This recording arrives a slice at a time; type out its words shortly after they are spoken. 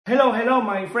Hello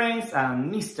my friends,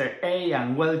 I'm Mr. A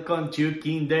and welcome to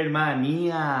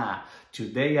Kindermania.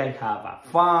 Today I have a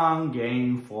fun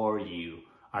game for you.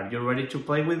 Are you ready to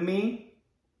play with me?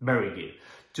 Very good.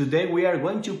 Today we are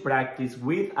going to practice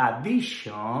with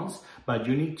additions, but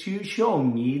you need to show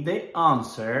me the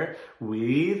answer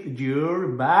with your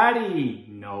body,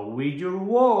 not with your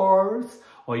words.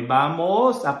 Hoy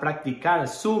vamos a practicar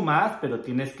sumas, pero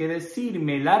tienes que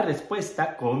decirme la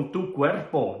respuesta con tu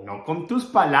cuerpo, no con tus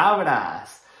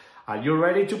palabras. Are you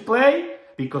ready to play?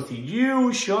 Because if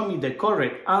you show me the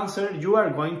correct answer, you are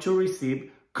going to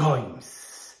receive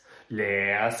coins.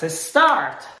 Let's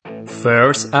start!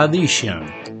 First addition,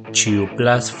 2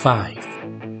 plus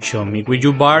 5. Show me with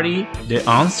your body the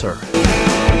answer.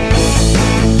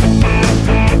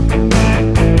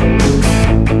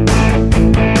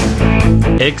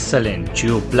 Excellent,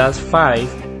 2 plus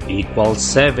 5 equals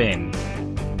 7.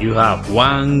 You have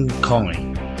 1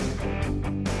 coin.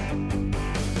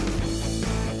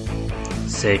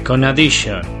 Second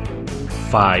addition,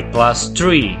 5 plus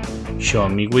 3. Show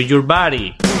me with your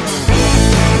body.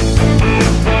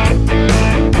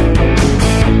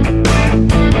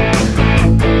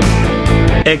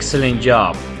 Excellent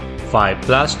job. 5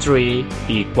 plus 3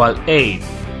 equals 8.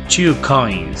 2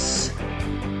 coins.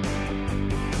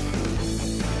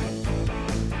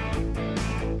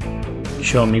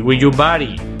 Show me with your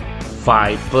body.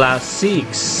 5 plus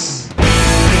 6.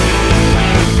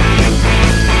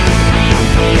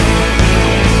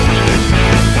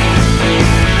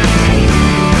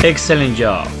 Excellent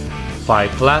job. 5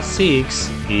 plus 6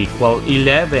 equals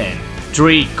 11.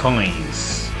 3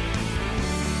 coins.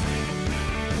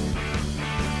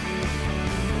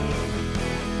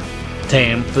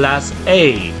 Ten plus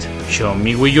 8. Show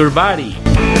me with your body.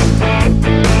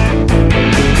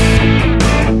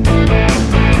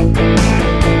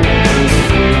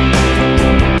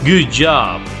 Good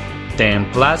job. 10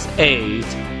 plus 8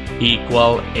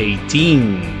 equals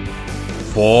 18.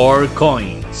 4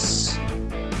 coins.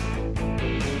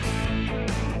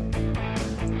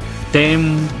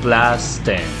 10 plus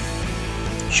 10.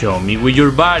 Show me with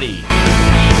your body.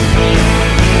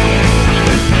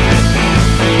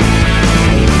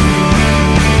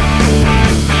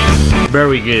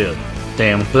 Very good.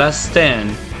 10 plus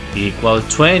 10 equals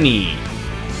 20.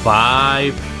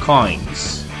 5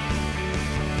 coins.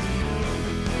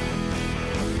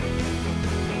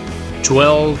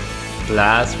 12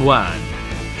 plus 1.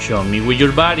 Show me with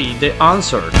your body the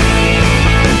answer.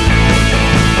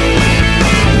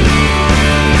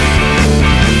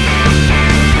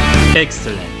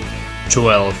 Excellent.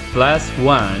 12 plus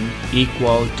 1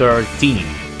 equals 13.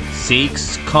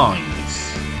 6 coins.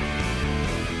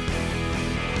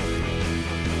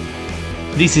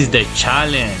 This is the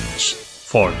challenge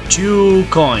for 2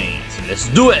 coins. Let's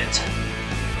do it.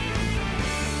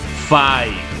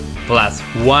 5 plus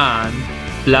 1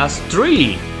 plus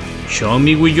 3. Show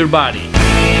me with your body.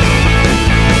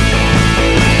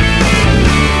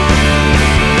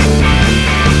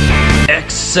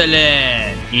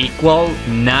 Excellent! Equal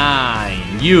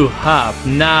 9. You have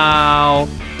now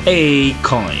 8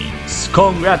 coins.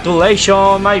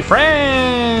 Congratulations, my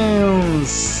friends!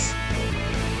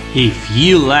 If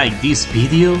you like this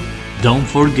video, don't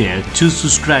forget to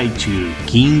subscribe to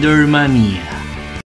Kindermania.